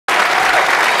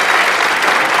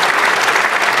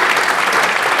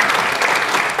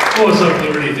Oh, what's up,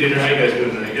 Liberty Theater? How you guys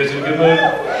doing tonight? You guys in a good mood?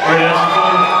 Ready to have some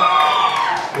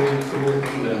fun? Cool.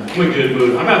 I'm in a good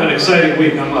mood. I'm having an exciting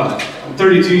week. I'm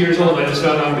 32 years old. I just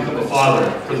found out I've become a father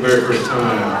for the very first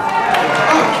time.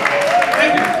 Oh,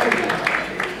 thank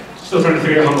you. Still trying to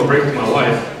figure out how I'm going to break with my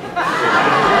wife.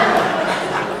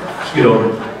 Just get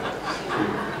over it.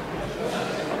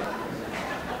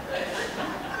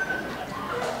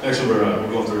 Actually, we're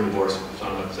going through a divorce, so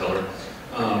I'm not tell her.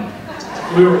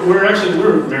 We were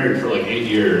married for like 8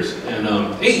 years, and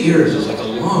 8 years is like a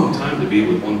long time to be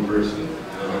with one person.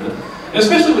 And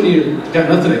especially when you got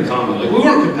nothing in common. Like, we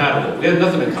weren't compatible. We had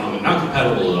nothing in common, not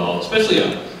compatible at all. Especially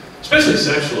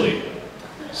sexually.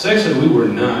 Sexually, we were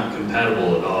not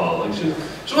compatible at all. Like, she's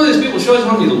one of these people. She always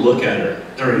wanted me to look at her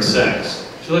during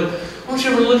sex. She's like, "Why don't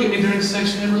you ever look at me during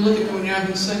sex? You never look at me when you're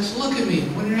having sex. Look at me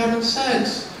when you're having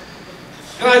sex."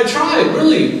 And I tried,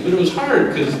 really, but it was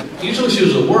hard, because usually she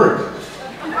was at work.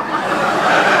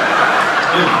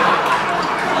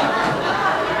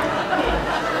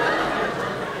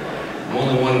 I'm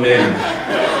only one man.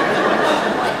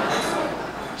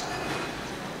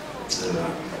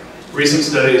 Recent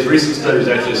studies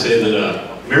actually say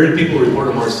that married people report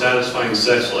a more satisfying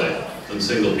sex life than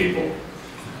single people.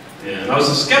 And I was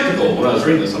skeptical when I was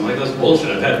reading this. I'm like, that's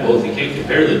bullshit. I've had both. You can't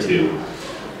compare the two.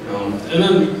 And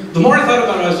then the more I thought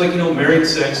about it, I was like, married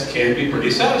sex can be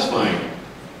pretty satisfying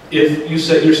if you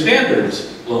set your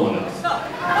standards low enough.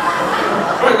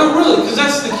 Right, no, really, because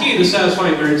that's the key to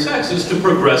satisfying married sex, is to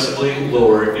progressively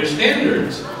lower your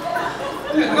standards.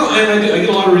 Yeah, no, and I get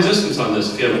a lot of resistance on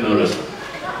this, if you haven't noticed.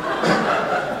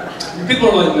 People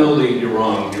are like, no, Lee, you're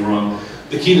wrong.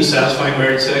 The key to satisfying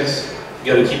married sex,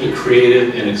 you gotta keep it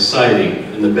creative and exciting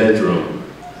in the bedroom.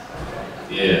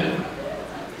 Yeah,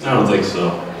 I don't think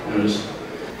so.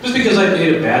 Just because I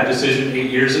made a bad decision 8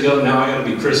 years ago, now I gotta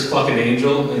be Chris fucking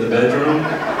Angel in the bedroom?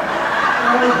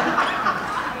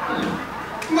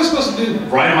 What am I supposed to do?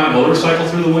 Ride my motorcycle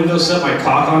through the window, set my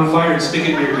cock on fire, and stick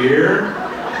it in your ear?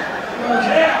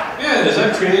 Yeah, is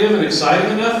that creative and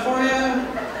exciting enough for you?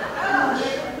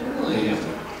 Really?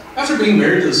 After being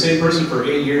married to the same person for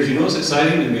 8 years, you know what's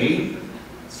exciting to me?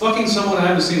 Fucking someone I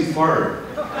haven't seen fart.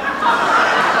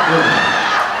 Yeah.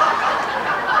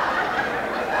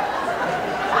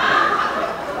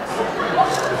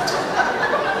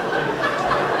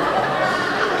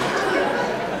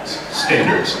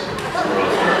 Standards.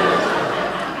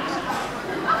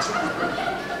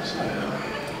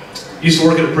 Used to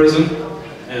work at a prison,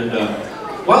 and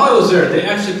while I was there, they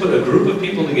actually put a group of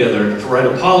people together to write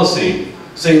a policy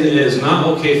saying that it is not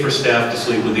okay for staff to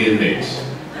sleep with the inmates.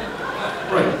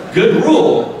 Right, good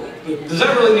rule, but does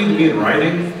that really need to be in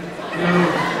writing?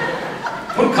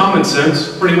 Wouldn't common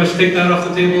sense pretty much take that off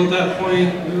the table at that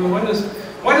point?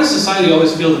 Why does society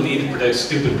always feel the need to protect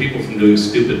stupid people from doing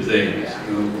stupid things?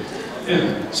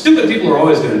 Yeah, stupid people are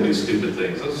always going to do stupid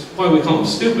things. That's why we call them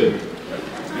stupid.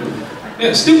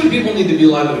 Yeah, stupid people need to be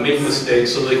allowed to make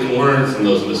mistakes so they can learn from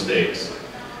those mistakes.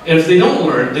 And if they don't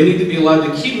learn, they need to be allowed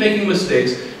to keep making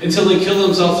mistakes until they kill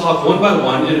themselves off one by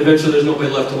one, and eventually there's nobody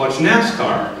left to watch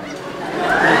NASCAR.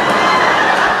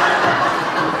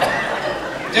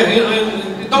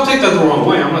 Yeah, don't take that the wrong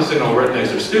way. I'm not saying all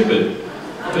rednecks are stupid.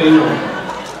 But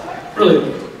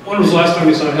really, when was the last time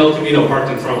you saw an El Camino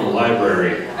parked in front of the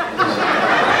library?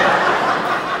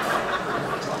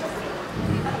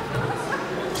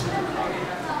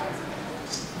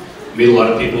 I meet a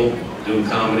lot of people doing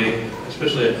comedy,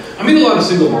 especially, I meet a lot of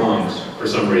single moms for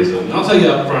some reason. And I'll tell you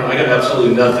up front, I got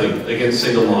absolutely nothing against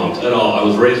single moms at all. I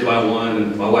was raised by one,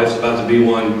 and my wife's about to be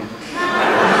one.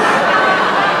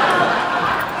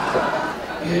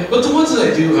 Yeah, but the ones that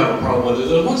I do have a problem with are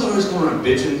the ones that always go around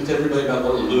bitching to everybody about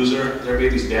what a loser their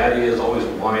baby's daddy is, always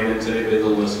whining to anybody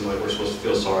that'll listen, like we're supposed to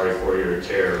feel sorry for you or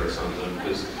care or something.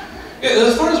 Because, yeah,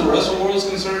 as far as the rest of the world is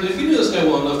concerned, if you knew this guy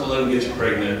well enough to let him get you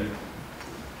pregnant,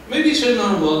 maybe you should know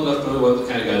him well enough to know what the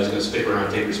kind of guy is going to stick around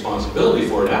and take responsibility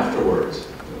for it afterwards.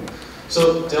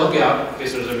 So, to help you out, in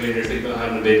case there's anybody here thinking about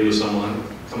having a baby with someone,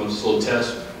 come up with this little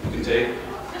test you can take.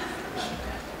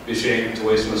 Be ashamed to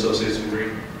waste an associate's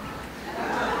degree.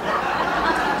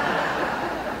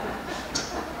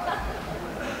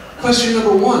 Question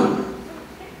number 1.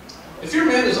 If your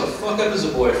man is a fuck up as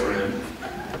a boyfriend,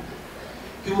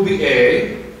 he will be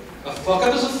A, a fuck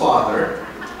up as a father.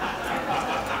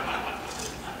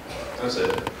 That's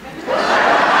it.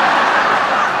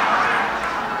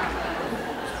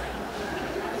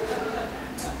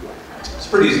 It's a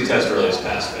pretty easy test, really. It's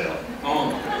pass-fail.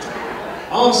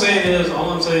 All I'm saying,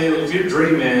 if your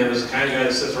dream man is the kind of guy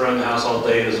that sits around the house all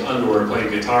day in his underwear playing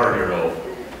Guitar Hero,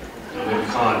 maybe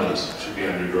condoms should be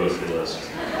on your grocery list.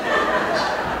 That's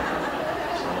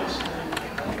all I'm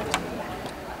saying.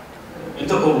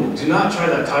 do not try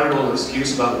that tired old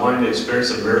excuse about wanting to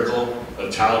experience a miracle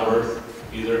of childbirth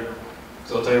either.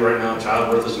 So I'll tell you right now,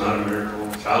 childbirth is not a miracle.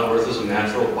 Childbirth is a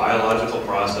natural biological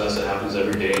process that happens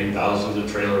every day in thousands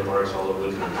of trailer parks all over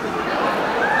the country.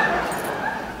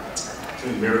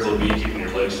 The miracle would be keeping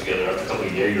your legs together after a couple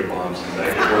of Jaeger bombs in the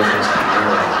back of your boyfriend's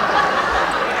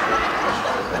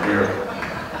miracle.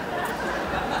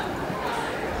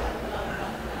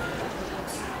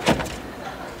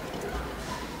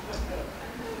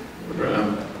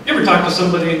 You ever talk to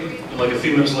somebody and like a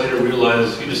few minutes later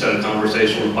realize you just had a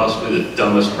conversation with possibly the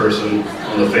dumbest person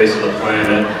on the face of the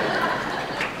planet?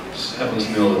 This happens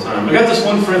to me all the time. I got this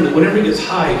one friend that whenever he gets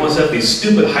high, he wants to have these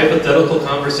stupid hypothetical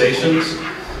conversations.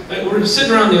 Like, we're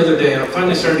sitting around the other day and I'm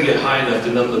finally starting to get high enough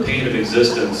to numb the pain of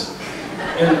existence.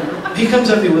 And he comes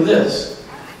at me with this.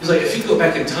 He's like, if you go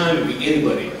back in time and be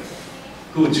anybody,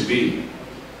 who would you be?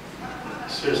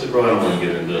 Seriously, bro, I don't want to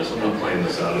get into this. I'm not playing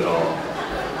this out at all.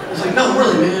 I was like, no,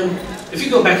 really, man. If you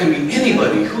go back and be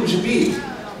anybody, who would you be?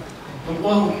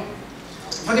 Well,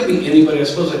 if I could be anybody, I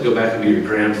suppose I'd go back and be your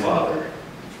grandfather.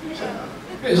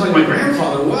 He's like, my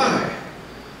grandfather? Why?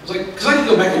 I was like, because I could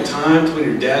go back in time to when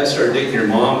your dad started dating your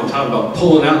mom and talking about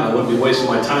pulling out, and I wouldn't be wasting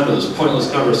my time with this pointless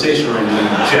conversation right now,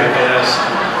 you jackass.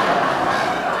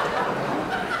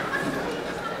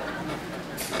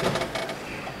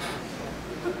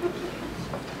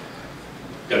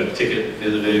 Got a ticket the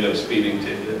other day, got a speeding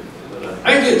ticket. But,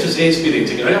 I didn't get just a speeding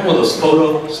ticket. I got one of those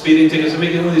photo speeding tickets. Have you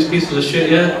get one of these pieces of shit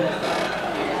yet?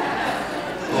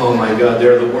 Oh my God,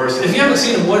 they're the worst. If you haven't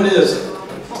seen them, what it is,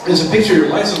 it's a picture of your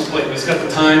license plate, and it's got the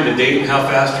time, the date, and how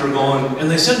fast you're going, and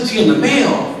they send it to you in the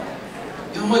mail.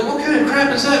 And I'm like, what kind of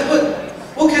crap is that?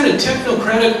 What kind of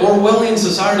technocratic Orwellian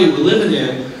society are we living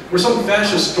in, where some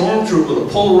fascist stormtrooper with a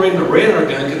Polaroid and a radar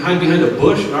gun can hide behind a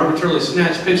bush and arbitrarily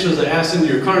snatch pictures of the ass into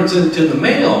your car and send it to the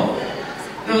mail?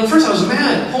 Now, at first I was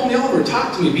mad. Pull me over,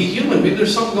 talk to me, be human. Maybe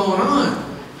there's something going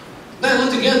on. Then I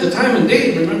looked again at the time and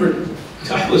date and remembered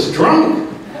I was drunk.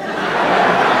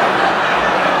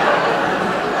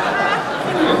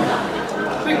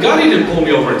 Thank God he didn't pull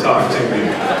me over and talk to me.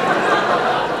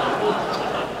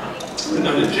 I went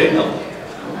down to jail.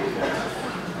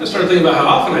 I started thinking about how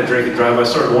often I drink and drive. I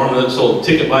started warming up this old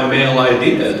ticket by mail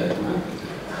idea. I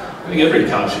think every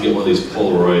cop should get one of these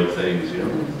Polaroid things, you know.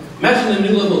 Imagine the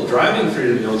new level of driving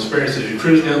freedom you'll experience as you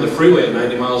cruise down the freeway at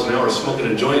 90 miles an hour, smoking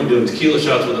a joint and doing tequila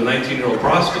shots with a 19-year-old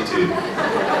prostitute.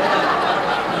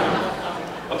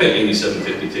 I'll pay an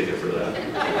 $87.50 ticket for that.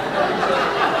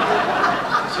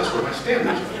 So that's where my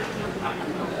standards are.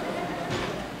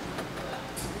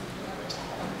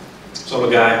 So I'm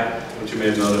a guy, which you may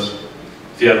have noticed.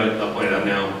 If you haven't, I'll point it out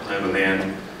now. I'm a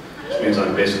man, which means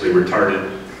I'm basically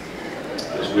retarded.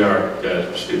 Because we are, guys,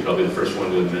 we're stupid. I'll be the first one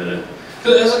to admit it.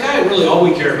 Because as a guy, really all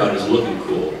we care about is looking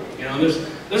cool. You know, there's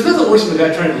nothing worse than a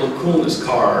guy trying to look cool in his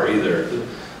car either.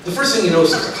 The first thing you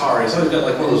notice is the car. He's always got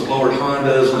like one of those lowered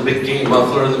Hondas with a big gain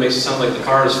muffler that makes it sound like the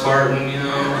car is farting, you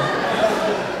know.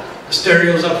 The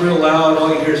stereo's up real loud, all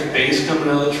you hear is bass coming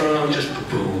out of the trunk, just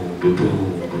boom, boom,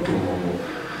 boom, boom, boom.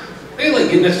 They like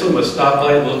get next to him at a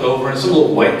stoplight and look over, and some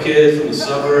little white kid from the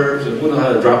suburbs and wouldn't know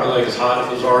how to drop it like it's hot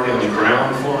if it was already on the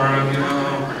ground for him, you know.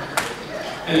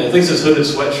 And I think this hooded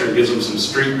sweatshirt gives him some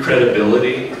street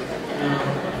credibility. You know?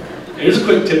 And here's a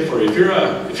quick tip for you: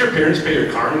 if your parents pay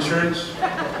your car insurance,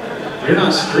 you're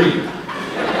not street.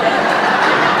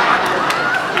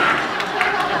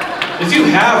 If you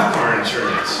have car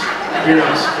insurance, you're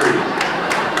not street.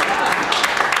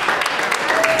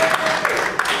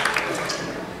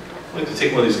 I like to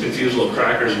take one of these confused little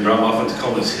crackers and drop them off into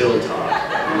Tacoma's hilltop.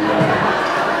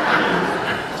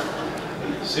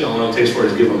 See how long it takes for it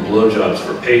to give them blowjobs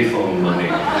for payphone money.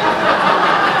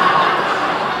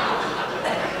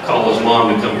 Call his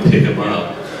mom to come pick him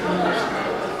up.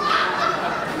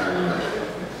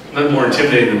 Nothing more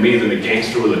intimidating to me than a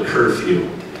gangster with a curfew.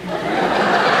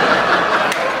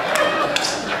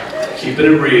 Keeping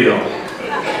it real.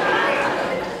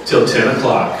 Till 10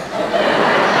 o'clock.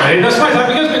 Alright, that's my time.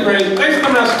 You guys have been great. Thanks for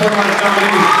coming out and supporting my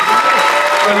comedy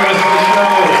for the rest of the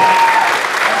show.